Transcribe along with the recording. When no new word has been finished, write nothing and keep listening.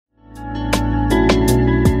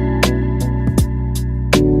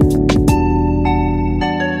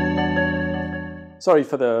Sorry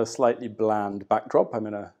for the slightly bland backdrop. I'm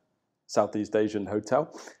in a Southeast Asian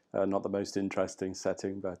hotel. Not the most interesting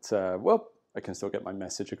setting, but well, I can still get my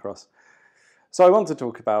message across. So I want to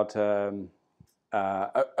talk about a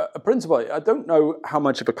principle. I don't know how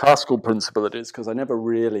much of a classical principle it is because I never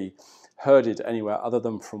really heard it anywhere other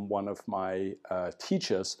than from one of my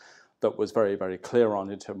teachers that was very, very clear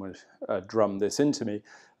on it and would drum this into me.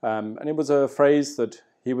 And it was a phrase that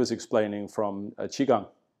he was explaining from Qigong.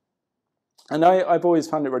 And I've always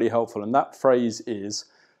found it really helpful. And that phrase is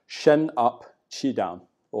Shen Up, Qi Down,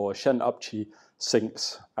 or Shen Up, Qi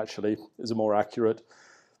Sinks, actually, is a more accurate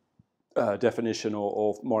definition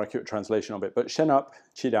or more accurate translation of it. But Shen Up,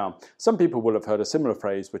 Qi Down. Some people will have heard a similar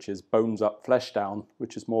phrase, which is bones up, flesh down,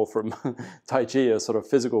 which is more from Tai Chi, a sort of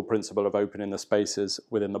physical principle of opening the spaces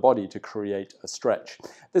within the body to create a stretch.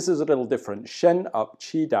 This is a little different. Shen Up,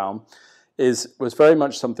 Qi Down was very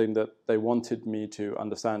much something that they wanted me to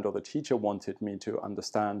understand, or the teacher wanted me to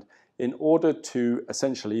understand, in order to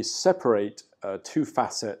essentially separate two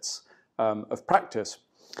facets of practice.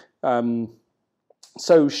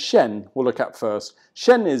 So Shen, we'll look at first.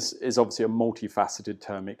 Shen is obviously a multifaceted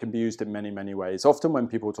term. It can be used in many, many ways. Often when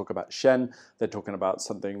people talk about Shen, they're talking about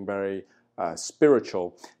something very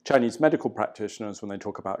spiritual. Chinese medical practitioners, when they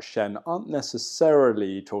talk about Shen, aren't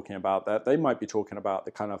necessarily talking about that. They might be talking about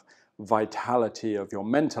the kind of vitality of your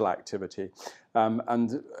mental activity.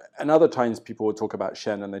 And other times people will talk about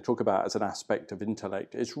Shen and they talk about it as an aspect of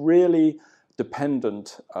intellect. It's really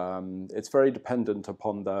dependent. It's very dependent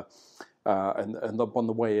upon the upon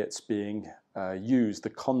the way it's being used. The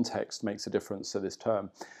context makes a difference to this term.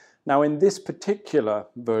 Now, in this particular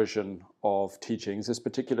version of teachings, this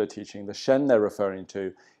particular teaching, the Shen they're referring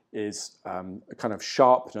to is a kind of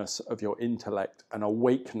sharpness of your intellect and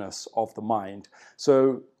awakeness of the mind.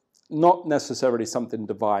 So not necessarily something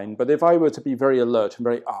divine, but if I were to be very alert and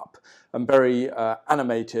very up and very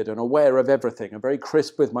animated and aware of everything and very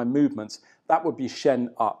crisp with my movements, that would be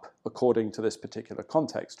Shen Up according to this particular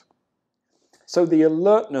context. So the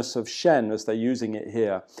alertness of Shen, as they're using it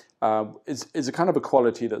here, is a kind of a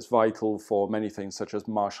quality that's vital for many things, such as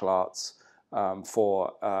martial arts,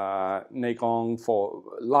 for Qigong, for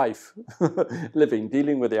life, living,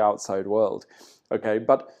 dealing with the outside world. Okay,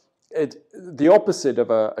 but the opposite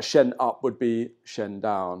of a Shen Up would be Shen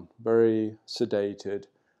Down, very sedated,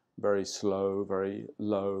 very slow, very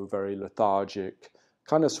low, very lethargic,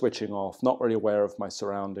 kind of switching off, not really aware of my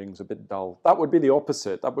surroundings, a bit dull. That would be the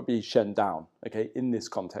opposite. That would be Shen Down, okay, in this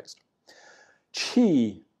context.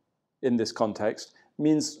 Qi, in this context,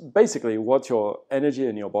 means basically what your energy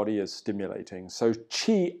in your body is stimulating. So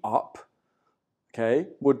Qi Up, okay,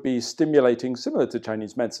 would be stimulating, similar to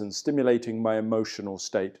Chinese medicine, stimulating my emotional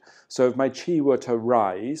state. So if my Qi were to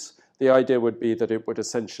rise, the idea would be that it would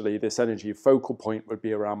essentially, this energy focal point would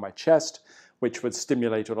be around my chest, which would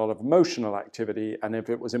stimulate a lot of emotional activity. And if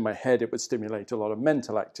it was in my head, it would stimulate a lot of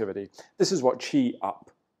mental activity. This is what Qi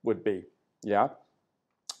Up would be, yeah?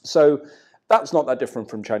 So that's not that different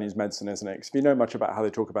from Chinese medicine, isn't it? If you know much about how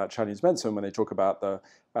they talk about Chinese medicine, when they talk about the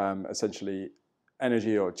essentially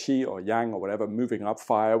energy or Qi or Yang or whatever moving up,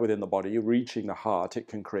 fire within the body, reaching the heart, it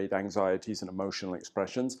can create anxieties and emotional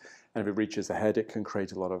expressions. And if it reaches the head, it can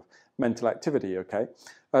create a lot of mental activity, okay?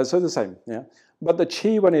 So the same, yeah? But the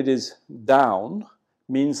Qi, when it is down,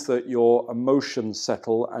 means that your emotions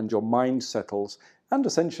settle and your mind settles, and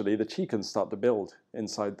essentially the Qi can start to build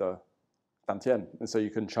inside the Dantian, and so you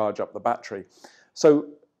can charge up the battery. So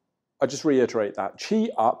I just reiterate that. Qi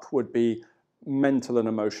Up would be mental and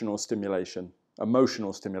emotional stimulation.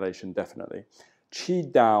 Emotional stimulation, definitely.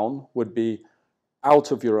 Qi Down would be out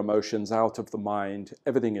of your emotions, out of the mind.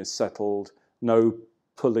 Everything is settled, no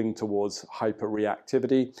pulling towards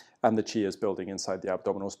hyper-reactivity, and the Qi is building inside the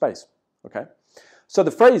abdominal space, okay? So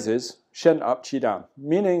the phrase is Shen Up, Qi Down,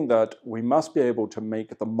 meaning that we must be able to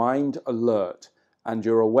make the mind alert and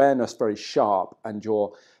your awareness very sharp and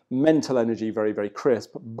your mental energy very, very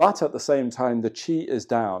crisp, but at the same time the Qi is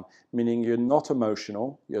down, meaning you're not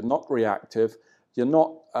emotional, you're not reactive, you're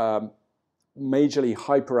not majorly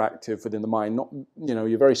hyperactive within the mind, not, you know,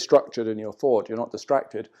 you're very structured in your thought, you're not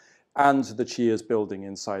distracted, and the Qi is building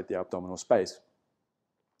inside the abdominal space.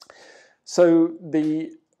 So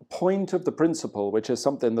the point of the principle, which is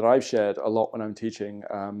something that I've shared a lot when I'm teaching,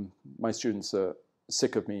 my students are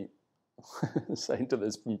sick of me saying to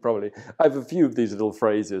this probably. I have a few of these little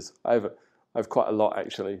phrases. I have quite a lot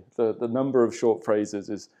actually. The number of short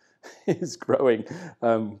phrases is growing,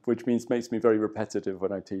 which makes me very repetitive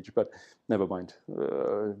when I teach, but never mind,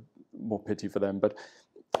 more pity for them. But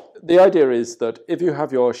the idea is that if you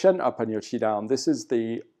have your Shen Up and your Qi Down, this is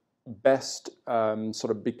the best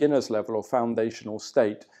sort of beginner's level or foundational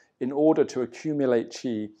state in order to accumulate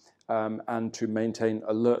qi and to maintain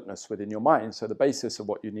alertness within your mind. So the basis of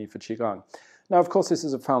what you need for Qigong. Now, of course, this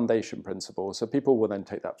is a foundation principle, so people will then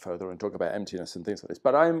take that further and talk about emptiness and things like this.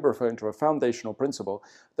 But I am referring to a foundational principle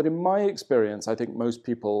that in my experience, I think most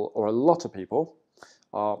people, or a lot of people,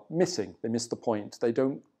 are missing. They miss the point. They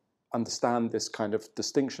don't understand this kind of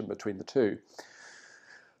distinction between the two.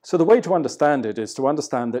 So the way to understand it is to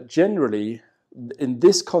understand that generally, in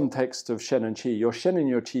this context of Shen and Qi, your Shen and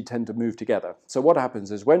your Qi tend to move together. So what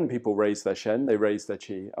happens is when people raise their Shen, they raise their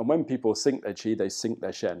Qi. And when people sink their Qi, they sink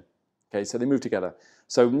their Shen. Okay, so they move together.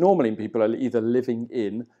 So normally people are either living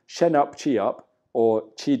in Shen up, Qi up, or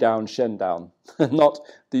Qi down, Shen down. Not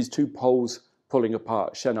these two poles pulling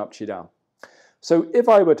apart, Shen up, Qi down. So if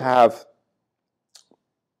I were to have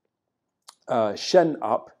Shen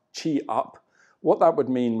up, Qi up, what that would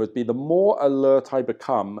mean would be the more alert I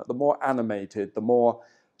become, the more animated, the more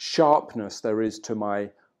sharpness there is to my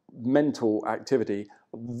mental activity,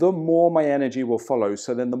 the more my energy will follow.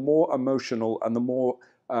 So then the more emotional and the more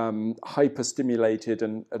hyper-stimulated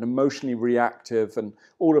and emotionally reactive and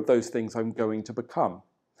all of those things I'm going to become.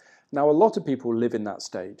 Now, a lot of people live in that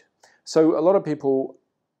state. So a lot of people,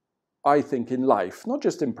 I think, in life, not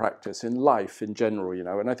just in practice, in life in general, you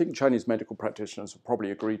know, and I think Chinese medical practitioners will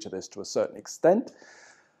probably agree to this to a certain extent,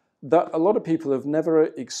 that a lot of people have never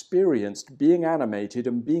experienced being animated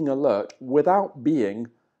and being alert without being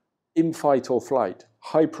in fight or flight,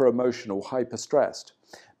 hyper-emotional, hyper-stressed.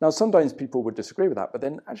 Now, sometimes people would disagree with that, but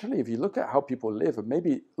then actually, if you look at how people live and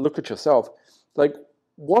maybe look at yourself, like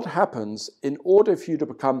what happens in order for you to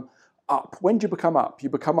become up? When do you become up? You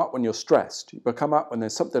become up when you're stressed. You become up when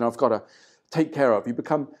there's something I've got to take care of. You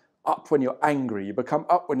become up when you're angry. You become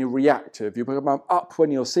up when you're reactive. You become up when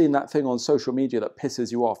you're seeing that thing on social media that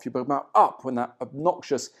pisses you off. You become up when that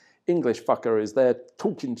obnoxious English fucker is there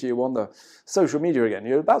talking to you on the social media again.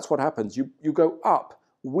 You know, that's what happens. You go up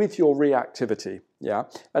with your reactivity, yeah?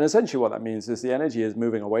 And essentially what that means is the energy is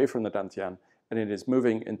moving away from the dantian and it is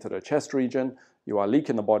moving into the chest region. You are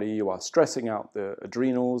leaking the body, you are stressing out the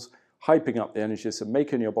adrenals, hyping up the energy system,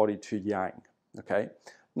 making your body too yang, okay?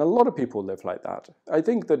 And a lot of people live like that. I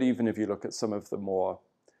think that even if you look at some of the more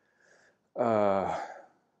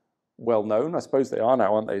well-known, I suppose they are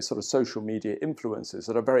now, aren't they, sort of social media influencers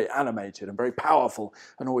that are very animated and very powerful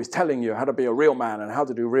and always telling you how to be a real man and how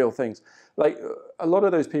to do real things. Like a lot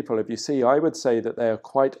of those people, if you see, I would say that they are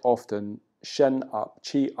quite often Shen up,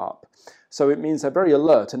 Qi up. So it means they're very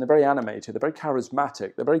alert and they're very animated, they're very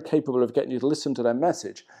charismatic, they're very capable of getting you to listen to their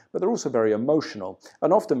message, but they're also very emotional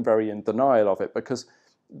and often very in denial of it because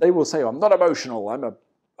they will say, I'm not emotional, I'm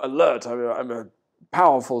alert, I'm a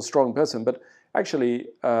powerful, strong person, but actually,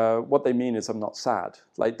 what they mean is I'm not sad.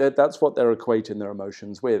 Like that's what they're equating their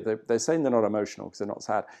emotions with. They're saying they're not emotional because they're not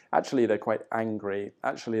sad. Actually, they're quite angry.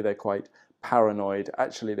 Actually, they're quite paranoid.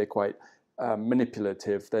 Actually, they're quite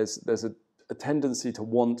manipulative. There's a tendency to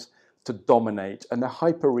want to dominate, and they're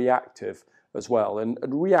hyper-reactive as well. And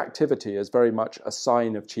reactivity is very much a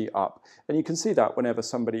sign of Qi up. And you can see that whenever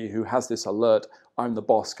somebody who has this alert, I'm the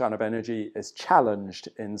boss kind of energy is challenged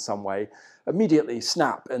in some way, immediately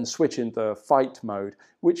snap and switch into fight mode,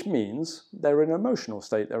 which means they're in an emotional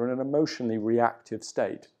state, they're in an emotionally reactive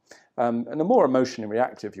state. And the more emotionally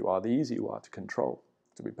reactive you are, the easier you are to control,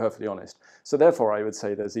 to be perfectly honest. So therefore, I would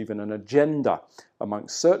say there's even an agenda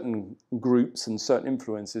amongst certain groups and certain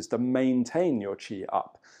influences to maintain your Qi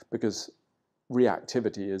up, because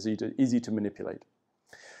reactivity is easy to manipulate.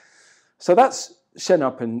 So that's Shen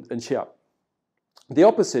up and Qi up. The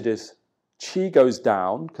opposite is Qi goes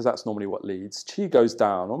down, because that's normally what leads. Qi goes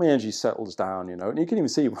down, all my energy settles down, you know, and you can even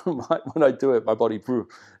see when I do it, my body,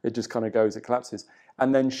 it just kind of goes, it collapses.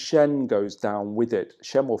 And then Shen goes down with it.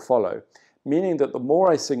 Shen will follow, meaning that the more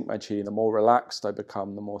I sink my Qi, the more relaxed I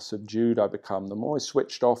become, the more subdued I become, the more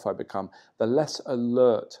switched off I become, the less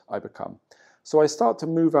alert I become. So I start to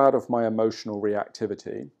move out of my emotional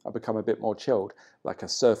reactivity. I become a bit more chilled, like a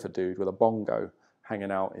surfer dude with a bongo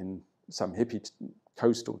hanging out in some hippie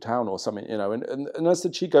coastal town or something, you know. And as the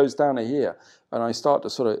Qi goes down here, and I start to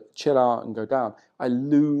sort of chill out and go down, I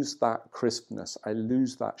lose that crispness. I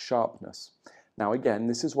lose that sharpness. Now, again,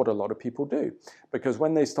 this is what a lot of people do, because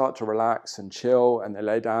when they start to relax and chill and they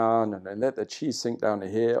lay down and they let their Qi sink down to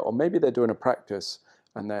here, or maybe they're doing a practice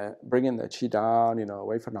and they're bringing their Qi down, you know,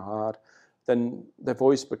 away from the heart, then their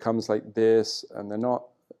voice becomes like this, and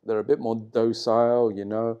they're a bit more docile, you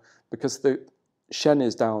know, because the Shen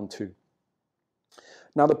is down too.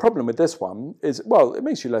 Now, the problem with this one is, well, it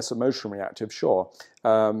makes you less emotionally reactive, sure,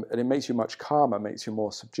 and it makes you much calmer, makes you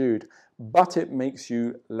more subdued, but it makes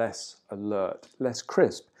you less alert, less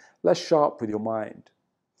crisp, less sharp with your mind.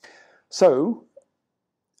 So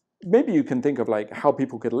maybe you can think of like how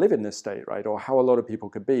people could live in this state, right? Or how a lot of people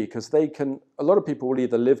could be, because a lot of people will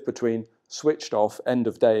either live between switched off, end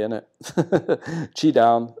of day, innit? Chi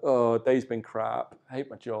down, oh, day's been crap, I hate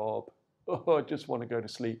my job, oh, I just want to go to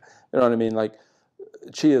sleep. You know what I mean? Like,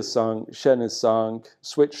 Chi is sunk, Shen is sunk,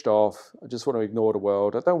 switched off, I just want to ignore the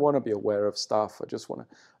world, I don't want to be aware of stuff, I just want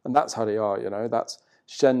to, and that's how they are, you know, that's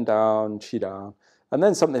Shen down, Chi down. And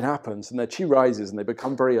then something happens and their Chi rises and they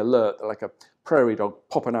become very alert. They're like a prairie dog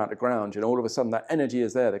popping out of the ground. You know, all of a sudden that energy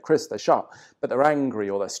is there. They're crisp, they're sharp, but they're angry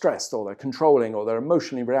or they're stressed or they're controlling or they're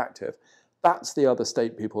emotionally reactive. That's the other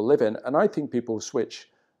state people live in. And I think people switch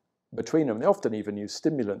between them. They often even use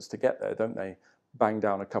stimulants to get there, don't they? Bang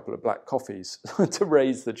down a couple of black coffees to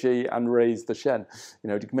raise the Chi and raise the Shen, you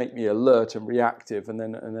know, to make me alert and reactive, and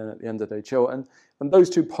then at the end of the day chill. And those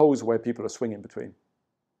two poles are where people are swinging between.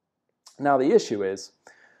 Now, the issue is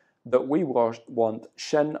that we want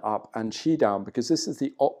Shen up and Qi down because this is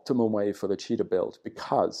the optimal way for the Qi to build.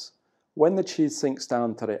 Because when the Qi sinks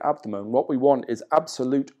down to the abdomen, what we want is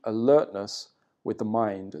absolute alertness with the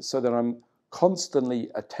mind so that I'm constantly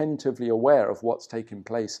attentively aware of what's taking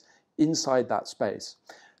place inside that space.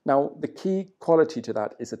 Now, the key quality to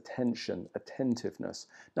that is attention, attentiveness.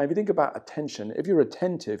 Now, if you think about attention, if you're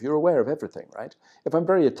attentive, you're aware of everything, right? If I'm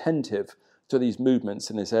very attentive to these movements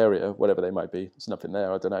in this area, whatever they might be, there's nothing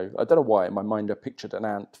there, I don't know why in my mind I pictured an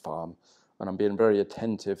ant farm and I'm being very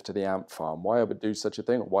attentive to the ant farm. Why I would do such a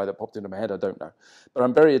thing or why that popped into my head, I don't know. But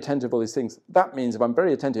I'm very attentive to all these things. That means if I'm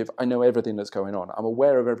very attentive, I know everything that's going on. I'm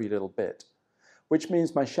aware of every little bit, which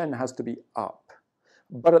means my Shen has to be up.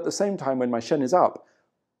 But at the same time, when my Shen is up,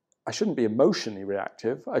 I shouldn't be emotionally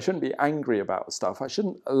reactive. I shouldn't be angry about stuff. I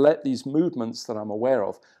shouldn't let these movements that I'm aware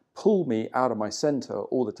of pull me out of my center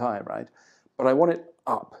all the time, right? But I want it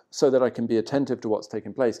up so that I can be attentive to what's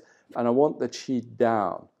taking place. And I want the Qi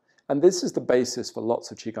down. And this is the basis for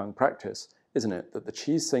lots of Qigong practice, isn't it? That the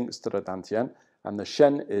Qi sinks to the Dantian and the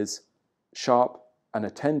Shen is sharp and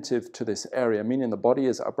attentive to this area, meaning the body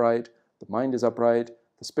is upright, the mind is upright,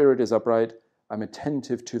 the spirit is upright. I'm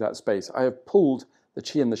attentive to that space. I have pulled the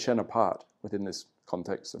Qi and the Shen apart within this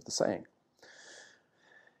context of the saying.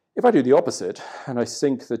 If I do the opposite and I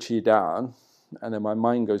sink the Qi down and then my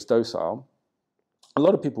mind goes docile, a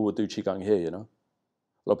lot of people would do Qigong here, you know.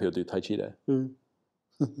 A lot of people do Tai Chi there.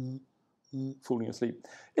 Falling asleep.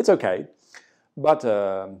 It's okay, but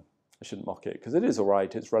I shouldn't mock it because it is all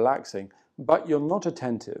right, it's relaxing, but you're not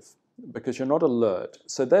attentive because you're not alert.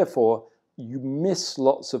 So therefore, you miss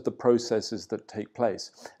lots of the processes that take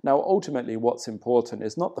place. Now, ultimately, what's important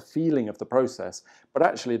is not the feeling of the process, but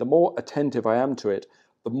actually the more attentive I am to it,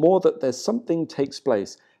 the more that there's something takes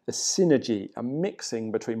place, a synergy, a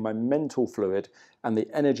mixing between my mental fluid and the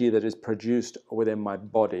energy that is produced within my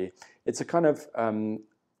body. It's a kind of,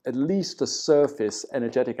 at least a surface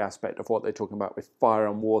energetic aspect of what they're talking about with fire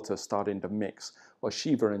and water starting to mix, or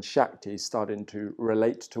Shiva and Shakti starting to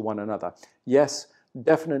relate to one another. Yes,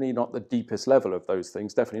 definitely not the deepest level of those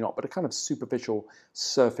things, definitely not, but a kind of superficial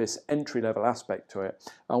surface entry-level aspect to it.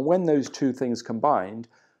 And when those two things combined,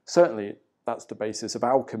 certainly that's the basis of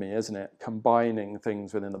alchemy, isn't it? Combining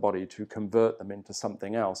things within the body to convert them into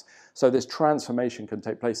something else. So this transformation can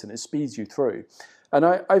take place and it speeds you through. And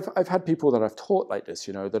I've had people that I've taught like this,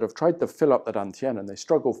 you know, that have tried to fill up the Dantian and they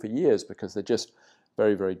struggle for years because they're just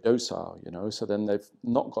very, very docile, you know, so then they've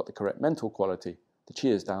not got the correct mental quality. The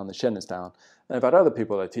Qi is down, the Shen is down. And I've had other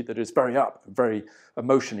people that I teach that are just very up, very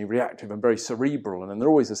emotionally reactive and very cerebral, and they're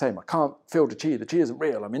always the same. I can't feel the Qi isn't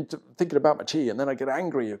real. I'm thinking about my Qi, and then I get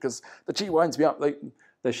angry because the Qi winds me up. Like,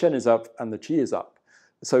 the Shen is up and the Qi is up.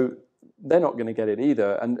 So they're not going to get it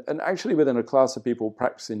either. And actually within a class of people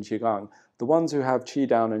practicing Qigong, the ones who have Qi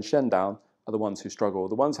down and Shen down are the ones who struggle.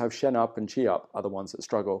 The ones who have Shen up and Qi up are the ones that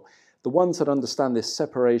struggle. The ones that understand this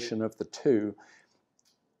separation of the two,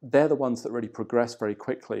 they're the ones that really progress very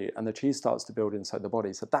quickly and the Qi starts to build inside the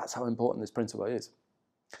body. So that's how important this principle is.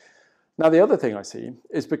 Now, the other thing I see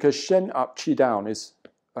is because Shen up, Qi down is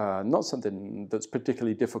not something that's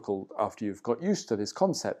particularly difficult after you've got used to this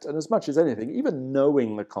concept. And as much as anything, even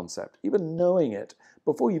knowing the concept, even knowing it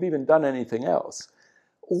before you've even done anything else,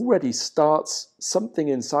 already starts something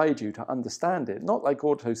inside you to understand it. Not like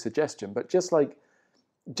auto-suggestion, but just like,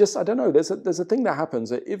 I don't know, there's a thing that happens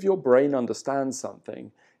that if your brain understands something,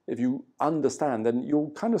 if you understand, then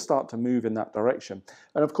you'll kind of start to move in that direction.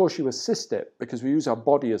 And of course you assist it because we use our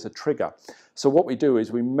body as a trigger. So what we do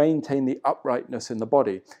is we maintain the uprightness in the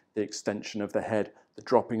body, the extension of the head, the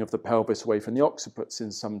dropping of the pelvis away from the occiputs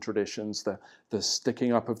in some traditions, the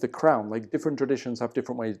sticking up of the crown. Like, different traditions have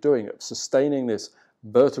different ways of doing it, sustaining this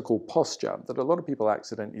vertical posture that a lot of people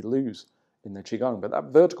accidentally lose in the Qigong. But that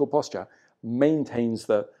vertical posture maintains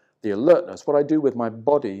the the alertness. What I do with my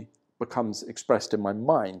body becomes expressed in my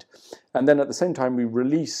mind. And then at the same time, we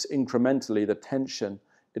release incrementally the tension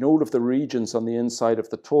in all of the regions on the inside of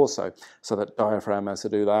the torso. So that diaphragm has to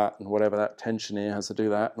do that, and whatever that tension here has to do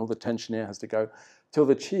that, and all the tension here has to go, till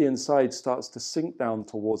the qi inside starts to sink down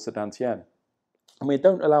towards the dantian. And we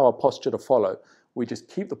don't allow our posture to follow. We just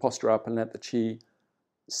keep the posture up and let the qi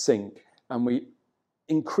sink. And we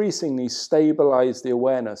increasingly stabilize the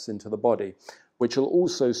awareness into the body, which will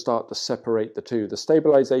also start to separate the two. The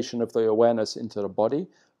stabilization of the awareness into the body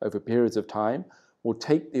over periods of time will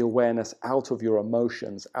take the awareness out of your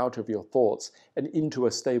emotions, out of your thoughts, and into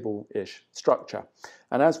a stable-ish structure.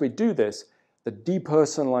 And as we do this, the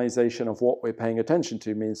depersonalization of what we're paying attention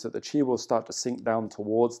to means that the qi will start to sink down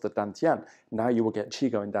towards the dantian. Now you will get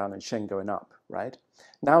qi going down and shen going up, right?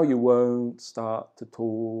 Now you won't start to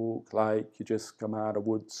talk like you just come out of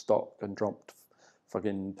Woodstock and dropped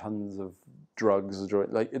fucking tons of drugs.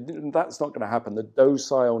 That's not going to happen. The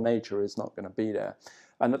docile nature is not going to be there.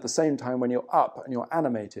 And at the same time, when you're up and you're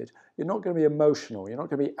animated, you're not going to be emotional. You're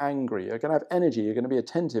not going to be angry. You're going to have energy. You're going to be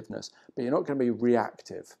attentiveness, but you're not going to be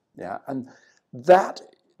reactive. Yeah, and that,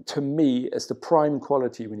 to me, is the prime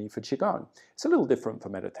quality we need for Qigong. It's a little different for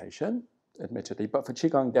meditation, admittedly, but for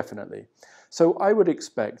Qigong, definitely. So I would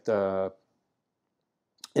expect, a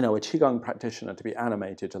Qigong practitioner to be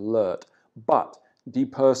animated, alert, but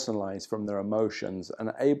depersonalized from their emotions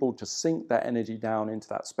and able to sink their energy down into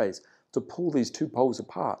that space to pull these two poles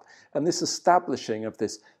apart. And this establishing of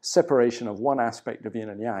this separation of one aspect of yin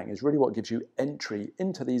and yang is really what gives you entry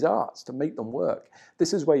into these arts to make them work.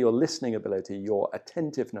 This is where your listening ability, your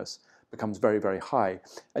attentiveness becomes very, very high,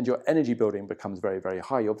 and your energy building becomes very, very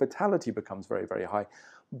high. Your vitality becomes very, very high.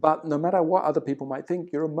 But no matter what other people might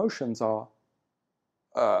think, your emotions are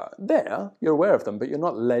there, you're aware of them, but you're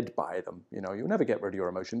not led by them. You'll never get rid of your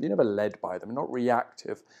emotions. You're never led by them. You're not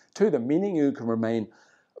reactive to them, meaning you can remain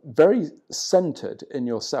very centered in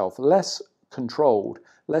yourself, less controlled,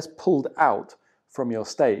 less pulled out from your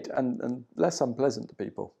state, and less unpleasant to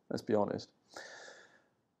people, let's be honest.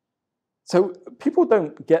 So people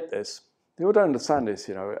don't get this. People don't understand this,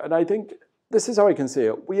 and I think this is how I can see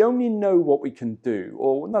it. We only know what we can do,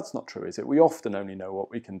 or that's not true, is it? We often only know what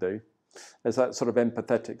we can do. There's that sort of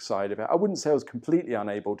empathetic side of it. I wouldn't say I was completely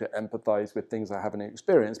unable to empathize with things I haven't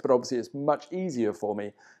experienced, but obviously it's much easier for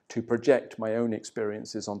me to project my own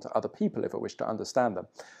experiences onto other people if I wish to understand them.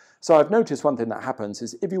 So I've noticed one thing that happens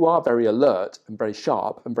is if you are very alert and very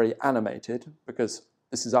sharp and very animated, because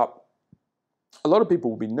this is up, a lot of people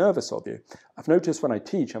will be nervous of you. I've noticed when I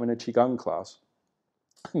teach, I'm in a Qigong class,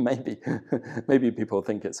 maybe people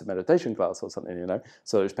think it's a meditation class or something,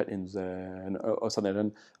 so they're expecting Zen or something.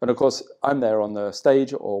 And of course, I'm there on the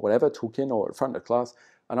stage or whatever, talking or in front of the class,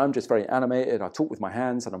 and I'm just very animated. I talk with my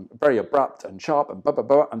hands, and I'm very abrupt and sharp, and blah, blah,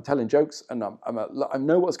 blah. I'm telling jokes, and I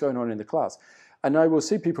know what's going on in the class. And I will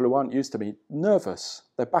see people who aren't used to me nervous.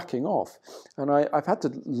 They're backing off. And I've had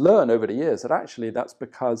to learn over the years that actually that's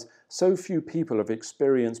because so few people have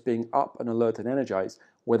experienced being up and alert and energized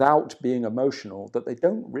without being emotional that they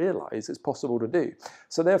don't realize it's possible to do.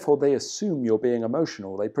 So therefore they assume you're being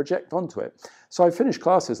emotional. They project onto it. So I've finished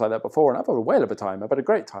classes like that before, and I've had a whale of a time. I've had a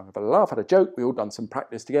great time. I've had a laugh, had a joke. We've all done some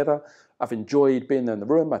practice together. I've enjoyed being there in the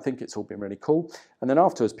room. I think it's all been really cool. And then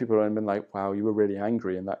afterwards, people have been like, wow, you were really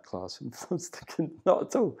angry in that class. And I was thinking, not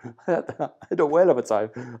at all. I had a whale of a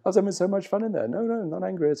time. I was having so much fun in there. No, not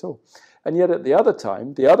angry at all. And yet at the other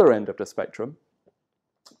time, the other end of the spectrum,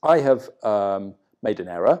 I have made an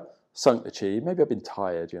error, sunk the qi. Maybe I've been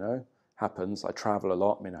tired, happens. I travel a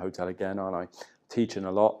lot. I'm in a hotel again, and I teaching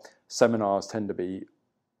a lot. Seminars tend to be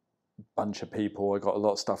a bunch of people. I got a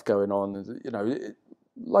lot of stuff going on.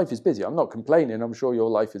 Life is busy. I'm not complaining. I'm sure your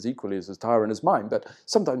life is equally as tiring as mine, but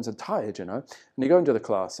sometimes I'm tired, And you go into the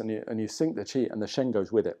class and you sink the qi, and the Shen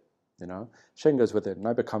goes with it, Shen goes with it, and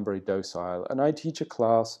I become very docile. And I teach a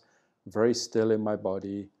class very still in my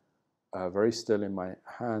body, very still in my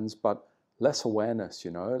hands, but less awareness,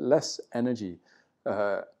 less energy.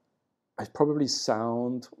 I probably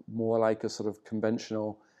sound more like a sort of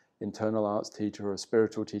conventional internal arts teacher or a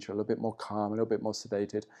spiritual teacher, a little bit more calm, a little bit more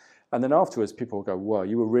sedated. And then afterwards, people will go, "Wow,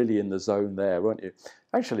 you were really in the zone there, weren't you?"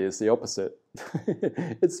 Actually, it's the opposite.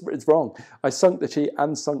 It's wrong. I sunk the qi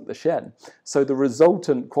and sunk the Shen. So the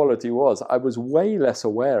resultant quality was I was way less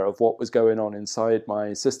aware of what was going on inside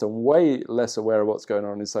my system, way less aware of what's going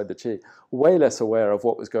on inside the qi, way less aware of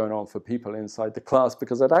what was going on for people inside the class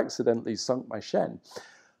because I'd accidentally sunk my Shen.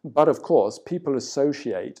 But of course, people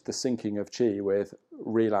associate the sinking of qi with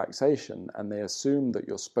relaxation, and they assume that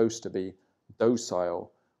you're supposed to be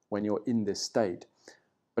docile when you're in this state.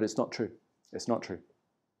 But it's not true. It's not true.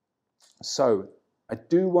 So I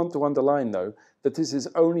do want to underline, though, that this is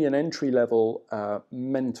only an entry-level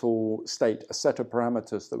mental state, a set of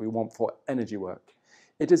parameters that we want for energy work.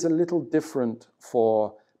 It is a little different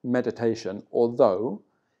for meditation, although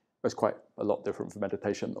it's quite a lot different for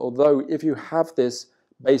meditation. Although if you have this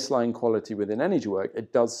baseline quality within energy work,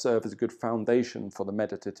 it does serve as a good foundation for the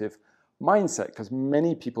meditative mindset, because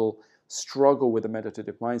many people struggle with a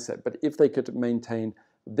meditative mindset. But if they could maintain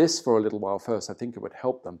this for a little while first, I think it would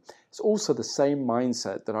help them. It's also the same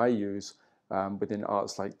mindset that I use within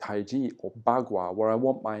arts like Tai Chi or Bagua, where I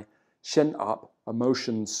want my Shen Up,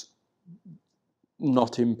 emotions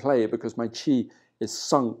not in play, because my Qi is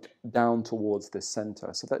sunk down towards this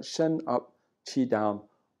center. So that Shen Up, Qi down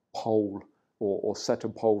pole or set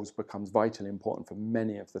of poles becomes vitally important for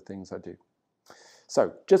many of the things I do.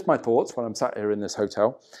 So just my thoughts while I'm sat here in this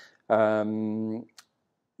hotel.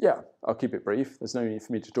 Yeah, I'll keep it brief. There's no need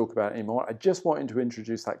for me to talk about it anymore. I just wanted to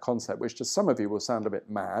introduce that concept, which to some of you will sound a bit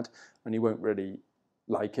mad and you won't really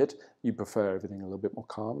like it. You prefer everything a little bit more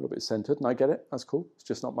calm, a little bit centered, and I get it. That's cool. It's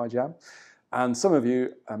just not my jam. And some of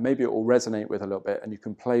you, maybe it will resonate with a little bit, and you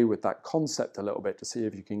can play with that concept a little bit to see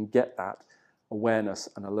if you can get that awareness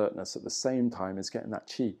and alertness at the same time as getting that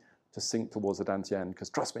Qi to sink towards the Dantian, because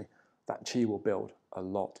trust me, that Qi will build a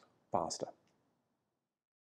lot faster.